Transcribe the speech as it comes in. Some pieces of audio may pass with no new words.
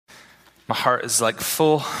My heart is like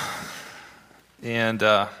full. And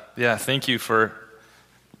thank you for,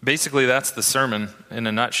 basically that's the sermon in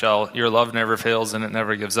a nutshell. Your love never fails and it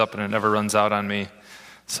never gives up and it never runs out on me.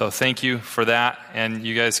 So thank you for that. And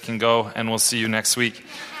you guys can go and we'll see you next week.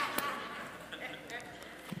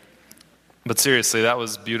 But seriously, that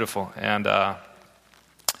was beautiful. And I'm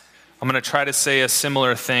going to try to say a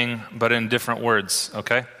similar thing, but in different words,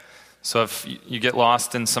 okay? So if you get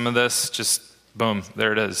lost in some of this, just boom,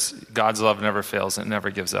 there it is. God's love never fails. It never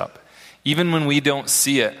gives up. Even when we don't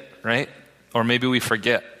see it, right? Or maybe we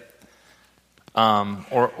forget.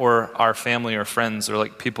 Or our family or friends or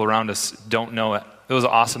like people around us don't know it. It was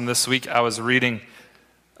awesome this week. I was reading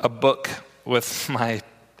a book with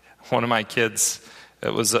one of my kids.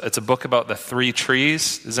 It's a book about the 3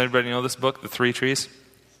 trees. Does anybody know this book, The 3 Trees?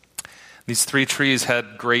 These 3 trees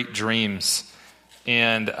had great dreams.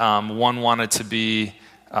 And one wanted to be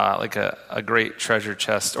like a great treasure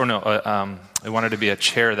chest. Or no, it wanted to be a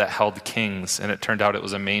chair that held kings. And it turned out it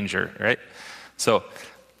was a manger, right? So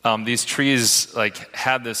these trees like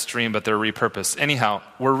had this dream, but they're repurposed. Anyhow,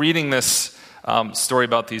 we're reading this story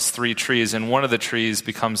about these 3 trees. And one of the trees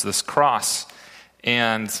becomes this cross.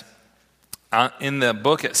 And in the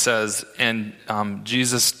book it says, and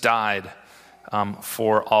Jesus died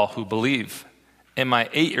for all who believe. And my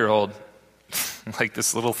 8-year-old, like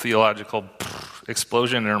this little theological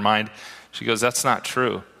explosion in her mind, she goes, that's not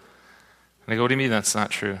true. And I go, what do you mean that's not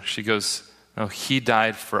true? She goes, no, he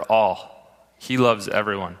died for all. He loves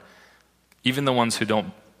everyone. Even the ones who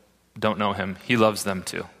don't know him, he loves them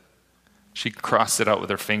too. She crossed it out with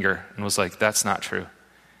her finger and was like, that's not true.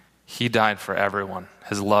 He died for everyone.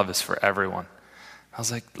 His love is for everyone. I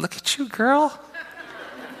was like, look at you, girl.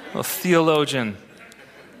 A theologian.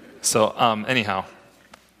 So anyhow,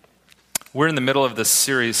 we're in the middle of this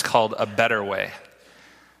series called A Better Way.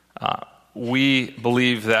 We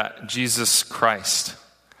believe that Jesus Christ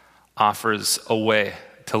offers a way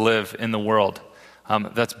to live in the world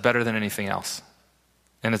that's better than anything else.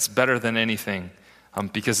 And it's better than anything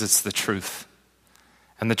because it's the truth.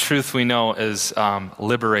 And the truth we know is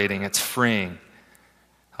liberating, it's freeing.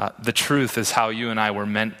 The truth is how you and I were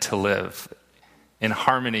meant to live in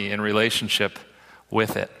harmony, in relationship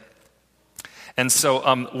with it. And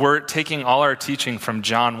so we're taking all our teaching from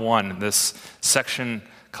John 1, this section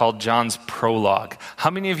called John's prologue. How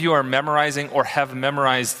many of you are memorizing or have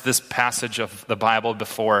memorized this passage of the Bible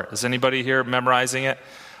before? Is anybody here memorizing it?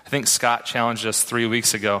 I think Scott challenged us 3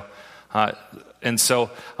 weeks ago. And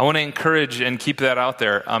so I want to encourage and keep that out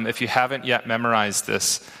there. If you haven't yet memorized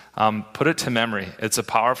this, put it to memory. It's a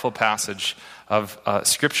powerful passage of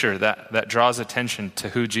Scripture that draws attention to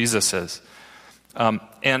who Jesus is.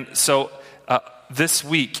 And so this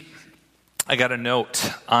week, I got a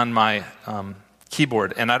note on my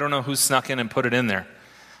keyboard, and I don't know who snuck in and put it in there.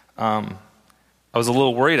 I was a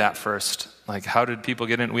little worried at first. Like, how did people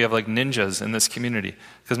get in? We have like ninjas in this community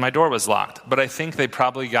because my door was locked. But I think they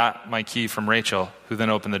probably got my key from Rachel, who then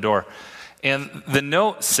opened the door. And the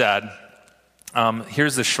note said,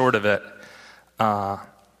 here's the short of it.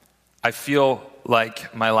 I feel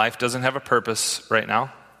like my life doesn't have a purpose right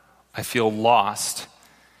now. I feel lost.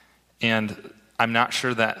 And I'm not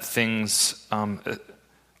sure that things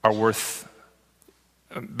are worth,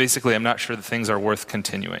 basically, I'm not sure that things are worth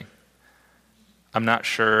continuing. I'm not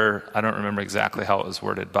sure, I don't remember exactly how it was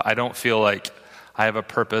worded, but I don't feel like I have a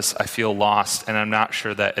purpose. I feel lost, and I'm not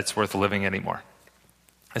sure that it's worth living anymore.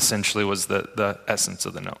 Essentially was the essence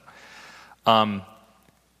of the note.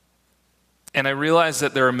 And I realize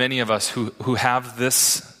that there are many of us who have this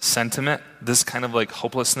sentiment, this kind of like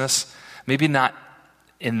hopelessness, maybe not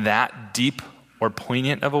in that deep or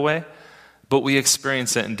poignant of a way, but we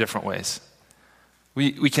experience it in different ways.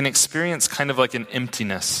 We can experience kind of like an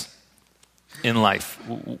emptiness in life.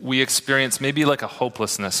 We experience maybe like a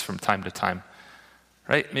hopelessness from time to time,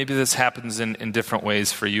 right? Maybe this happens in different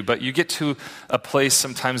ways for you, but you get to a place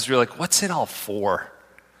sometimes you're like, what's it all for?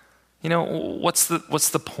 You know, what's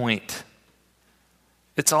the point?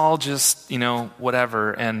 It's all just,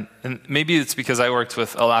 whatever. And maybe it's because I worked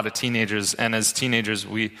with a lot of teenagers, and as teenagers,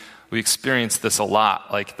 we experience this a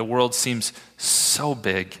lot. Like, the world seems so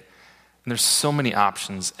big, and there's so many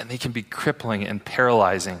options, and they can be crippling and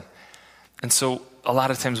paralyzing. And so a lot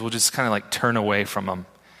of times we'll just kind of like turn away from them,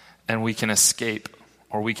 and we can escape,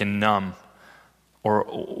 or we can numb, or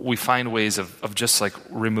we find ways of just like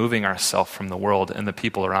removing ourselves from the world and the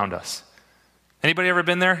people around us. Anybody ever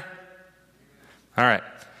been there? All right.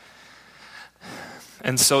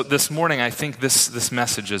 And so this morning, I think this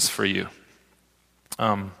message is for you.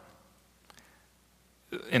 In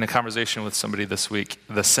a conversation with somebody this week,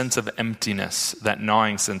 the sense of emptiness, that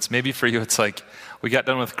gnawing sense. Maybe for you it's like, we got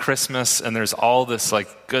done with Christmas and there's all this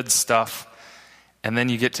like good stuff. And then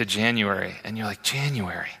you get to January and you're like,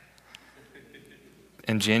 January.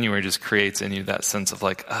 And January just creates in you that sense of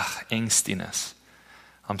like, angstiness.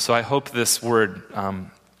 So I hope this word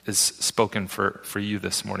is spoken for you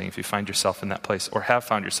this morning if you find yourself in that place or have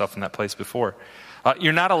found yourself in that place before.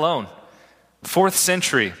 You're not alone. 4th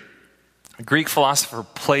century, Greek philosopher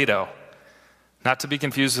Plato, not to be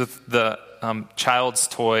confused with the child's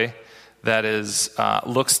toy that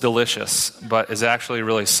looks delicious, but is actually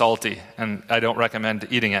really salty, and I don't recommend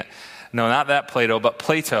eating it. No, not that Plato, but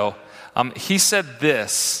Plato. He said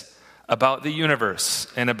this about the universe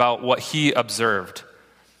and about what he observed.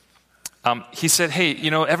 He said, hey,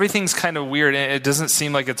 everything's kind of weird, and it doesn't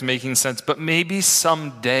seem like it's making sense, but maybe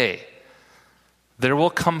someday there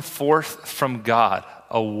will come forth from God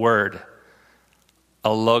a word,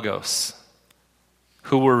 a logos,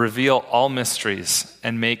 who will reveal all mysteries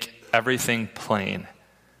and make everything plain.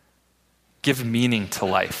 Give meaning to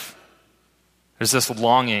life. There's this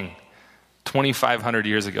longing 2,500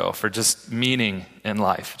 years ago for just meaning in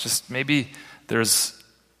life. Just maybe there's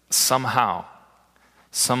somehow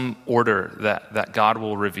some order that God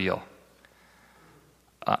will reveal.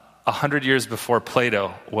 100 years before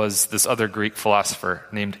Plato was this other Greek philosopher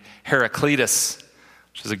named Heraclitus,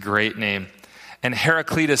 which is a great name. And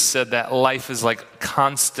Heraclitus said that life is like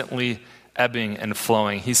constantly ebbing and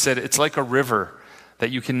flowing. He said it's like a river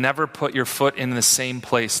that you can never put your foot in the same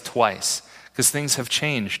place twice because things have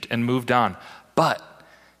changed and moved on. But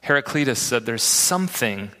Heraclitus said there's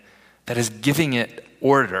something that is giving it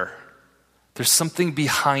order. There's something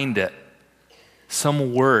behind it,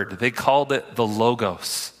 some word. They called it the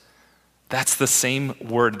logos. That's the same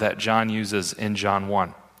word that John uses in John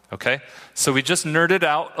 1. Okay? So we just nerded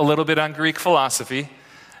out a little bit on Greek philosophy.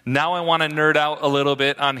 Now I want to nerd out a little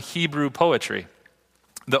bit on Hebrew poetry.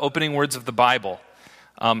 The opening words of the Bible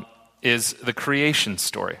is the creation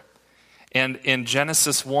story. And in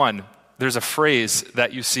Genesis 1, there's a phrase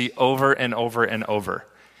that you see over and over and over.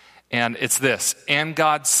 And it's this, and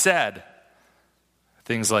God said,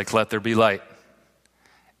 things like, let there be light.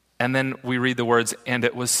 And then we read the words, and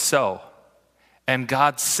it was so. And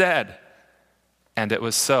God said, and it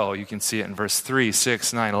was so. You can see it in verse 3,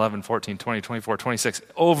 6, 9, 11, 14, 20, 24, 26,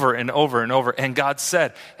 over and over and over. And God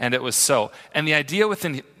said, and it was so. And the idea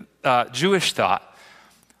within Jewish thought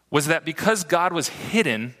was that because God was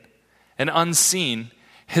hidden and unseen,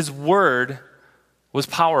 his word was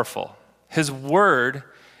powerful. His word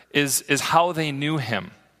is how they knew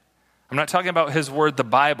him. I'm not talking about his word, the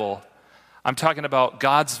Bible. I'm talking about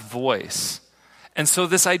God's voice. And so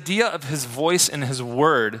this idea of his voice and his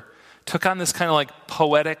word took on this kind of like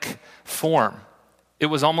poetic form. It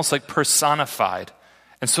was almost like personified.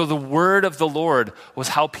 And so the word of the Lord was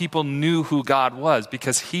how people knew who God was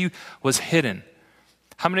because he was hidden.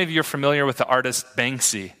 How many of you are familiar with the artist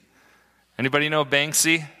Banksy? Anybody know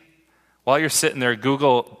Banksy? While you're sitting there,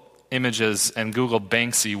 Google images and Google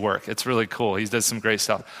Banksy work. It's really cool. He does some great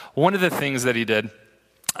stuff. One of the things that he did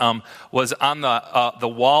was on the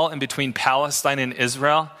wall in between Palestine and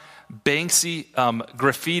Israel. Banksy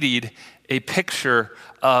graffitied a picture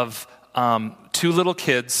of two little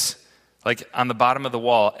kids, like on the bottom of the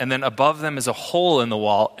wall, and then above them is a hole in the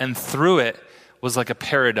wall, and through it was like a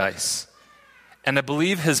paradise. And I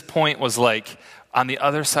believe his point was like, on the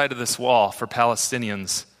other side of this wall for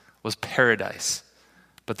Palestinians was paradise,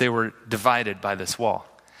 but they were divided by this wall.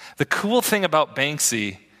 The cool thing about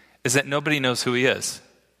Banksy is that nobody knows who he is.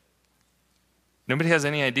 Nobody has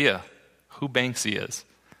any idea who Banksy is.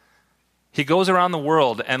 He goes around the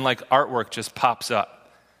world and like artwork just pops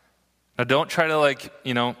up. Now don't try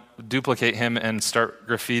to duplicate him and start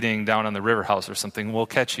graffitiing down on the river house or something. We'll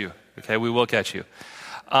catch you, okay? We will catch you.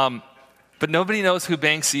 But nobody knows who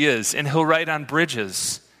Banksy is, and he'll write on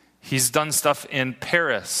bridges. He's done stuff in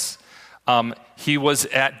Paris. He was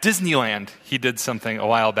at Disneyland. He did something a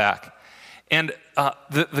while back. And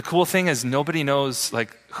the cool thing is nobody knows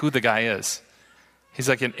like who the guy is. He's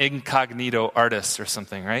like an incognito artist or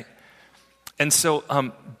something, right? And so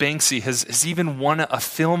Banksy has even won a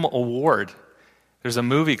film award. There's a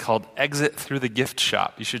movie called Exit Through the Gift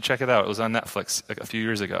Shop. You should check it out. It was on Netflix a few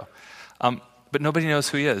years ago. But nobody knows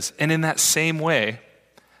who he is. And in that same way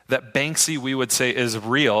that Banksy, we would say, is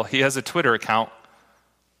real, he has a Twitter account,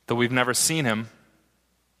 though we've never seen him,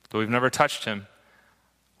 though we've never touched him.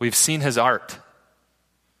 We've seen his art.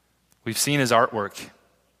 We've seen his artwork.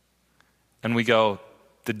 And we go,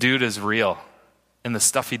 the dude is real. And the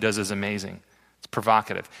stuff he does is amazing. It's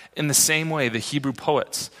provocative. In the same way, the Hebrew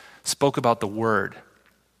poets spoke about the Word.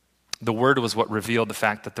 The Word was what revealed the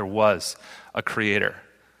fact that there was a creator.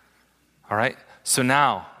 All right? So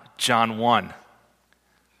now, John 1.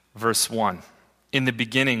 verse 1. In the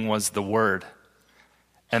beginning was the Word,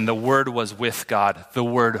 and the Word was with God. The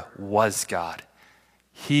Word was God.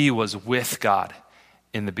 He was with God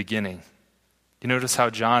in the beginning. You notice how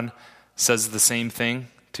John says the same thing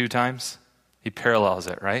 2 times? He parallels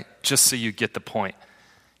it, right? Just so you get the point.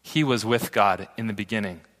 He was with God in the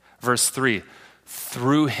beginning. Verse 3,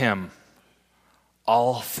 through him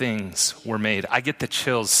all things were made. I get the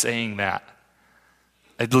chills saying that.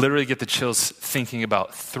 I literally get the chills thinking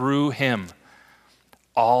about through him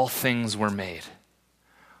all things were made.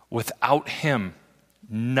 Without him,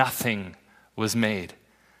 nothing was made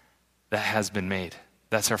that has been made.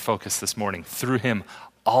 That's our focus this morning. Through him,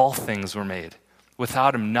 all things were made.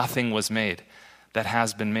 Without him, nothing was made that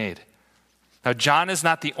has been made. Now, John is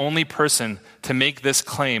not the only person to make this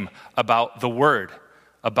claim about the Word,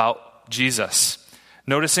 about Jesus.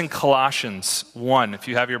 Notice in Colossians 1, if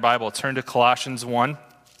you have your Bible, turn to Colossians 1.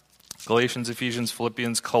 Galatians, Ephesians,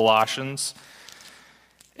 Philippians, Colossians.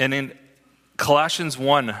 And in Colossians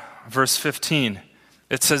 1, verse 15,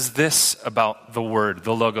 it says this about the Word,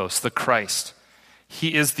 the Logos, the Christ.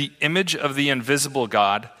 He is the image of the invisible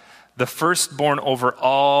God, the firstborn over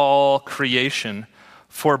all creation,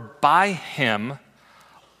 for by him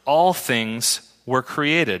all things were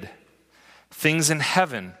created, things in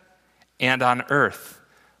heaven and on earth,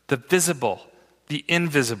 the visible, the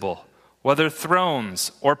invisible, whether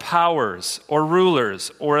thrones or powers or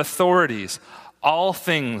rulers or authorities, all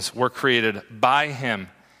things were created by him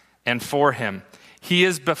and for him. He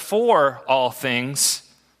is before all things.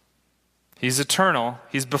 He's eternal.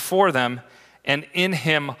 He's before them. And in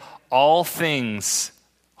him all things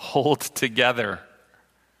hold together.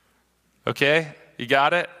 Okay? You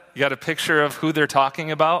got it? You got a picture of who they're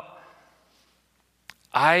talking about?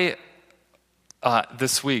 I,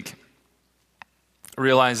 this week,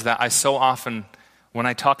 realized that I so often, when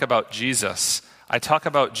I talk about Jesus, I talk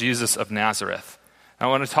about Jesus of Nazareth. I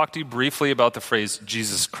want to talk to you briefly about the phrase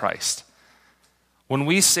Jesus Christ. When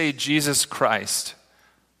we say Jesus Christ,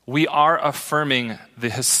 we are affirming the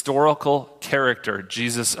historical character,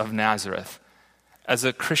 Jesus of Nazareth. As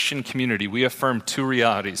a Christian community, we affirm 2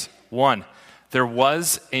 realities. 1, there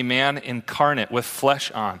was a man incarnate with flesh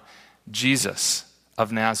on, Jesus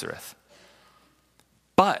of Nazareth.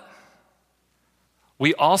 But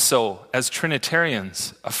we also, as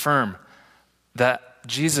Trinitarians, affirm that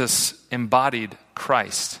Jesus embodied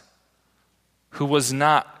Christ, who was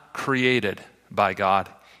not created by God.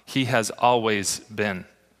 He has always been.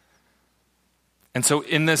 And so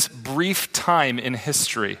in this brief time in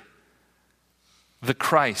history, the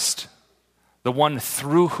Christ, the one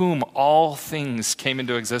through whom all things came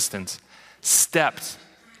into existence, stepped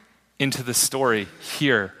into the story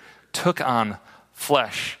here, took on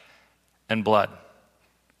flesh and blood.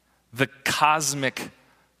 The cosmic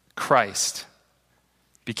Christ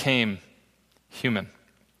became human.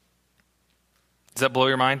 Does that blow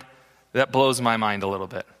your mind? That blows my mind a little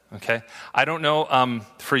bit, okay? I don't know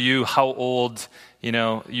for you how old,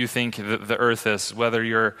 you think the earth is, whether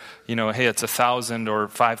you're, hey, it's 1,000 or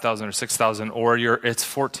 5,000 or 6,000, or it's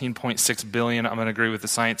 14.6 billion. I'm going to agree with the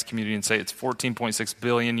science community and say it's 14.6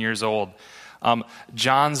 billion years old.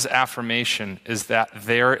 John's affirmation is that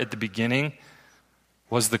there at the beginning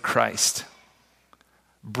was the Christ,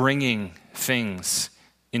 bringing things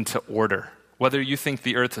into order. Whether you think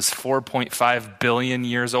the earth is 4.5 billion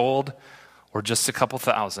years old or just a couple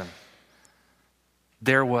thousand,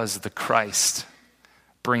 there was the Christ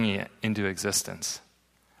bringing it into existence.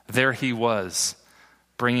 There he was,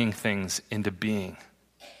 bringing things into being.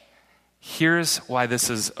 Here's why this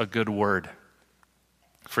is a good word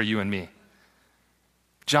for you and me.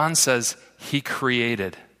 John says he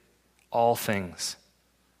created all things.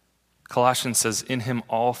 Colossians says, in him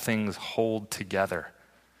all things hold together.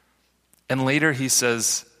 And later he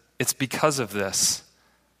says, it's because of this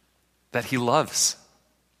that he loves.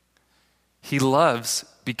 He loves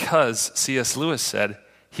because, C.S. Lewis said,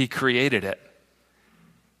 he created it.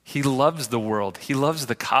 He loves the world. He loves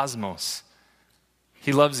the cosmos.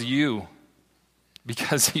 He loves you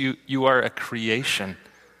because you are a creation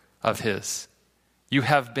of his. You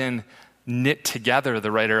have been knit together,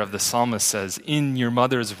 the writer of the psalmist says, in your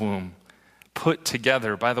mother's womb. Put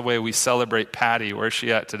together. By the way, we celebrate Patty. Where's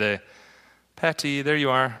she at today? Patty, there you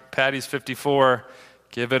are. Patty's 54.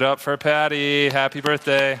 Give it up for Patty. Happy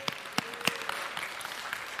birthday.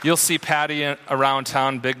 You'll see Patty around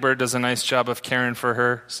town. Big Bird does a nice job of caring for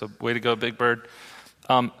her. So way to go, Big Bird.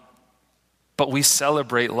 But we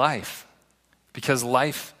celebrate life because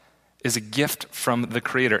life is a gift from the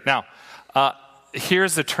Creator. Now,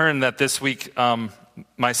 here's the turn that this week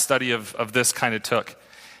my study of this kind of took.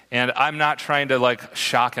 And I'm not trying to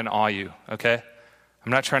shock and awe you, okay?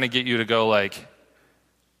 I'm not trying to get you to go like,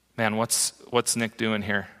 man, what's Nick doing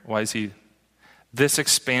here? Why is he? This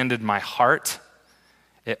expanded my heart.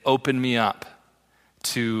 It opened me up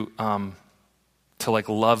to like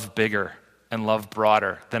love bigger and love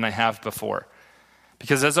broader than I have before.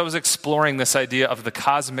 Because as I was exploring this idea of the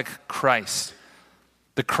cosmic Christ,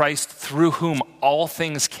 the Christ through whom all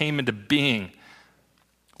things came into being,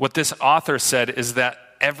 what this author said is that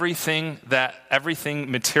everything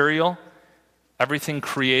material, everything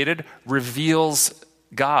created reveals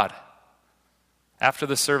God. After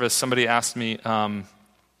the service, somebody asked me,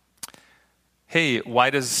 hey, why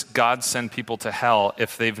does God send people to hell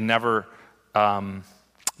if they've never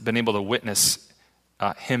been able to witness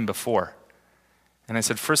him before? And I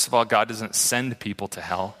said, first of all, God doesn't send people to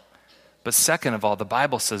hell. But second of all, the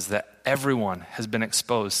Bible says that everyone has been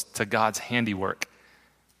exposed to God's handiwork.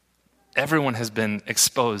 Everyone has been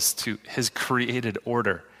exposed to his created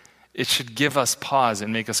order. It should give us pause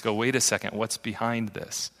and make us go, wait a second, what's behind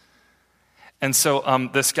this? And so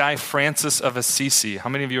this guy, Francis of Assisi, how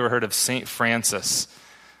many of you have heard of St. Francis?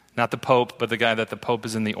 Not the Pope, but the guy that the Pope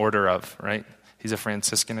is in the order of, right? He's a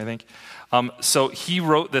Franciscan, I think. So he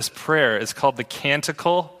wrote this prayer. It's called the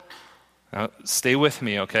Canticle. Now, stay with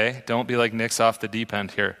me, okay? Don't be like Nick's off the deep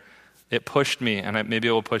end here. It pushed me, and maybe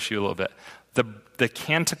it will push you a little bit. The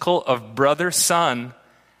Canticle of Brother Sun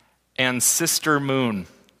and Sister Moon.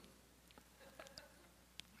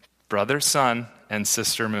 Brother Sun and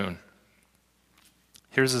Sister Moon.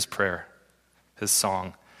 Here's his prayer, his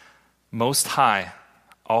song. Most high,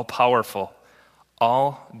 all-powerful,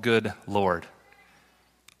 all good Lord.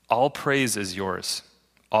 All praise is yours,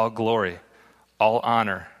 all glory, all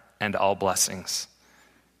honor, and all blessings.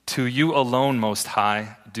 To you alone, Most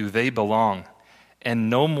High, do they belong, and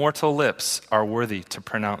no mortal lips are worthy to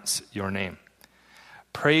pronounce your name.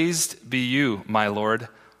 Praised be you, my Lord,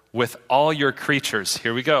 with all your creatures.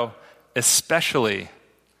 Here we go. Especially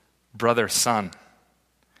Brother Sun,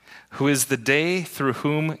 who is the day through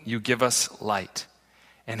whom you give us light.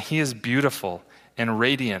 And he is beautiful and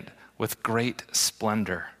radiant with great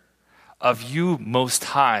splendor. Of you, Most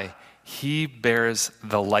High, he bears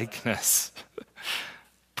the likeness.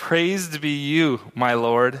 Praised be you, my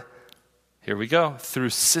Lord. Here we go. Through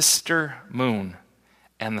Sister Moon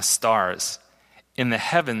and the stars. In the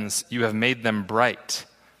heavens you have made them bright,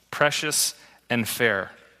 precious, and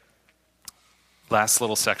fair. Last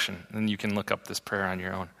little section, and you can look up this prayer on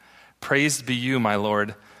your own. Praised be you, my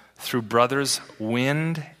Lord, through brothers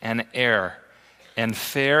wind and air, and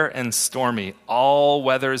fair and stormy, all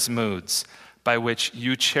weather's moods, by which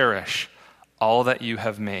you cherish all that you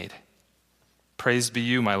have made. Praised be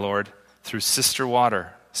you, my Lord, through sister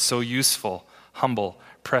water, so useful, humble,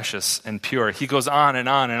 precious, and pure. He goes on and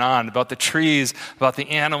on and on about the trees, about the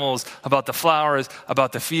animals, about the flowers,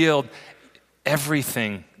 about the field.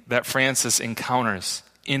 Everything that Francis encounters,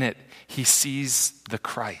 in it, he sees the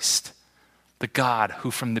Christ, the God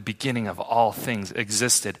who from the beginning of all things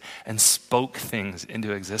existed and spoke things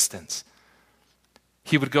into existence.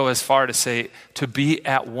 He would go as far to say, to be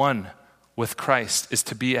at one with Christ is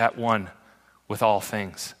to be at one with all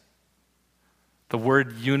things. The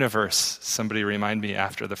word universe, somebody remind me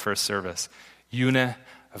after the first service,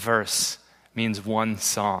 universe means one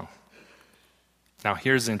song. Now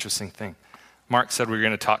here's the interesting thing. Mark said we were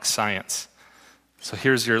going to talk science. So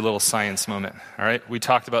here's your little science moment, all right? We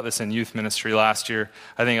talked about this in youth ministry last year.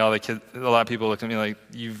 I think a lot of people looked at me like,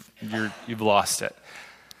 you've lost it.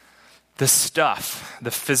 The stuff,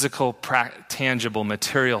 the physical, tangible,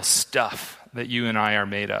 material stuff that you and I are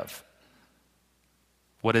made of,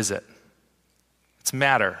 what is it? It's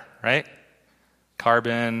matter, right?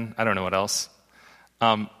 Carbon, I don't know what else,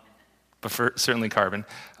 but certainly carbon.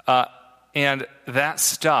 And that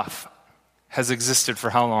stuff has existed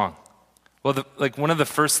for how long? Well, one of the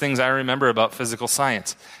first things I remember about physical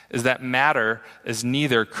science is that matter is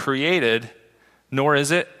neither created nor is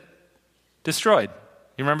it destroyed.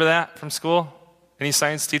 You remember that from school? Any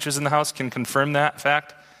science teachers in the house can confirm that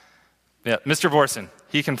fact? Yeah, Mr. Borson,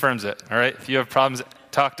 he confirms it, all right? If you have problems,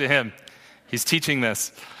 talk to him. He's teaching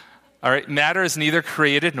this. All right, matter is neither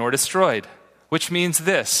created nor destroyed, which means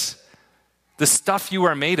this. The stuff you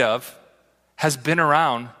are made of has been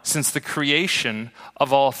around since the creation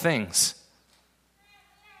of all things.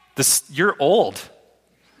 You're old.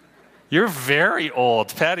 You're very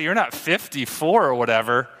old. Patty, you're not 54 or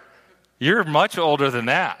whatever. You're much older than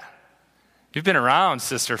that. You've been around,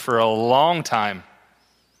 sister, for a long time.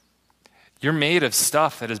 You're made of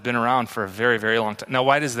stuff that has been around for a very, very long time. Now,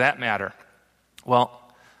 why does that matter?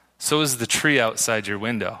 Well, so is the tree outside your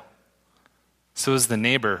window. So is the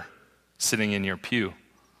neighbor sitting in your pew.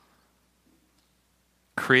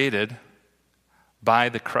 Created by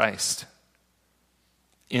the Christ,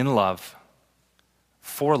 in love,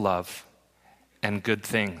 for love, and good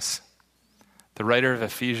things. The writer of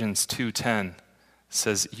Ephesians 2:10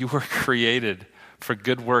 says, you were created for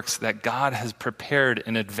good works that God has prepared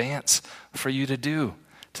in advance for you to do,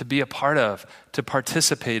 to be a part of, to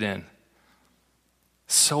participate in.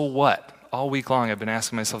 So what? All week long I've been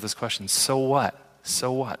asking myself this question, so what?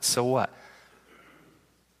 So what? So what?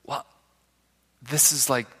 Well, this is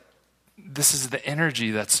the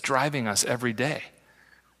energy that's driving us every day.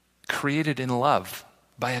 Created in love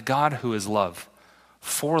by a God who is love,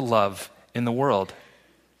 for love in the world.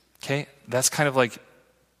 Okay? That's kind of like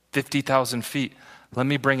 50,000 feet. Let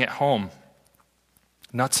me bring it home.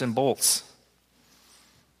 Nuts and bolts.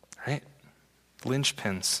 Right?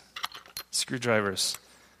 Linchpins. Screwdrivers.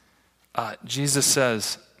 Jesus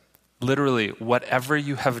says, literally, whatever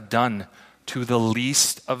you have done to the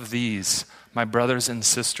least of these, my brothers and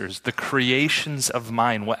sisters, the creations of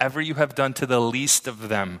mine, whatever you have done to the least of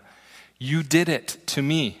them, you did it to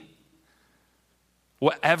me.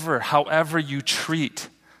 However you treat,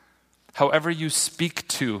 however you speak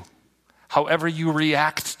to, however you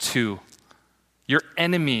react to your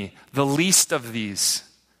enemy, the least of these,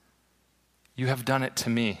 you have done it to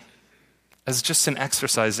me. As just an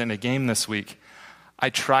exercise in a game this week, I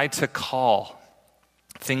try to call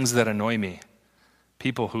things that annoy me,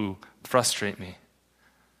 people who frustrate me,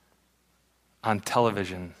 on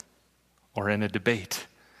television or in a debate.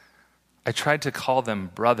 I tried to call them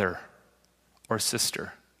brother or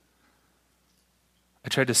sister. I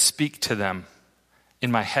tried to speak to them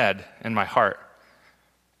in my head and my heart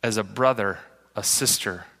as a brother, a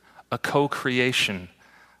sister, a co-creation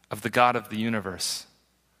of the God of the universe,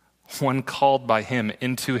 one called by him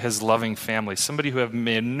into his loving family, somebody who have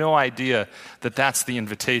made no idea that that's the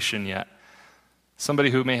invitation yet, somebody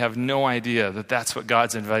who may have no idea that that's what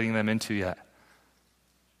God's inviting them into yet.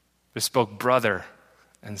 We spoke brother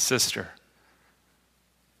and sister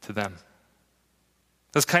to them.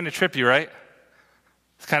 That's kind of trippy, right?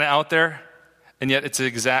 It's kind of out there, and yet it's the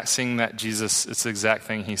exact thing that Jesus, it's the exact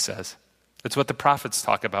thing he says. It's what the prophets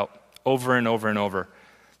talk about over and over and over.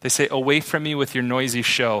 They say, away from me with your noisy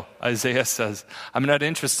show, Isaiah says. I'm not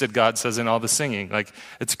interested, God says, in all the singing. Like,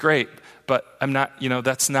 it's great, but I'm not,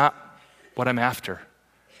 that's not what I'm after.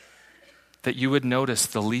 That you would notice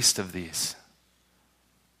the least of these.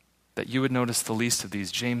 That you would notice the least of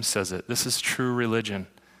these. James says it. This is true religion.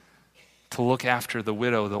 To look after the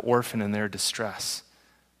widow, the orphan in their distress.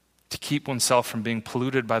 To keep oneself from being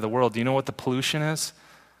polluted by the world. Do you know what the pollution is?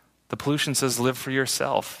 The pollution says live for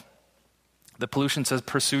yourself. The pollution says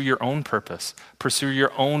pursue your own purpose. Pursue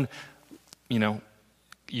your own,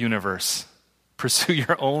 universe. Pursue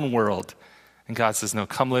your own world. And God says, no,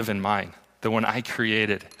 come live in mine. The one I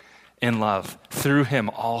created in love. Through him,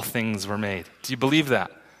 all things were made. Do you believe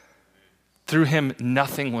that? Through him,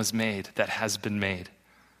 nothing was made that has been made.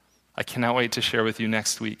 I cannot wait to share with you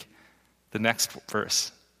next week the next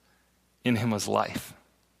verse. In him was life,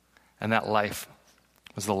 and that life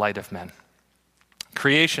was the light of men.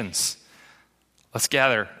 Creations. Let's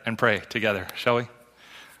gather and pray together, shall we?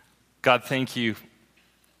 God, thank you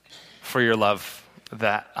for your love,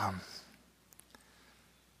 that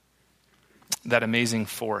amazing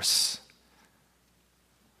force,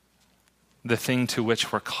 the thing to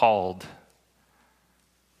which we're called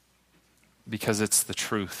because it's the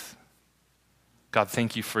truth. God,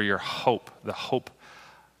 thank you for your hope, the hope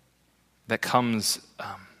that comes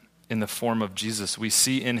in the form of Jesus. We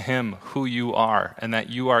see in him who you are and that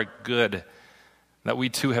you are good, that we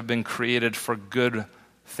too have been created for good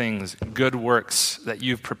things, good works that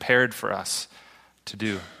you've prepared for us to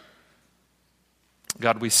do.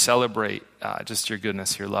 God, we celebrate just your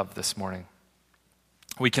goodness, your love this morning.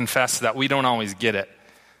 We confess that we don't always get it.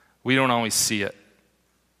 We don't always see it.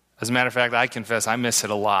 As a matter of fact, I confess I miss it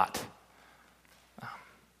a lot.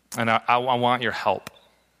 And I want your help.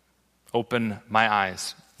 Open my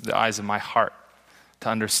eyes, the eyes of my heart, to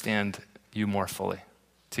understand you more fully,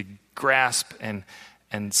 to grasp and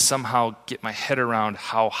somehow get my head around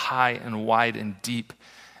how high and wide and deep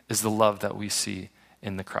is the love that we see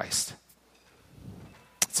in the Christ.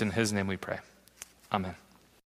 It's in his name we pray. Amen.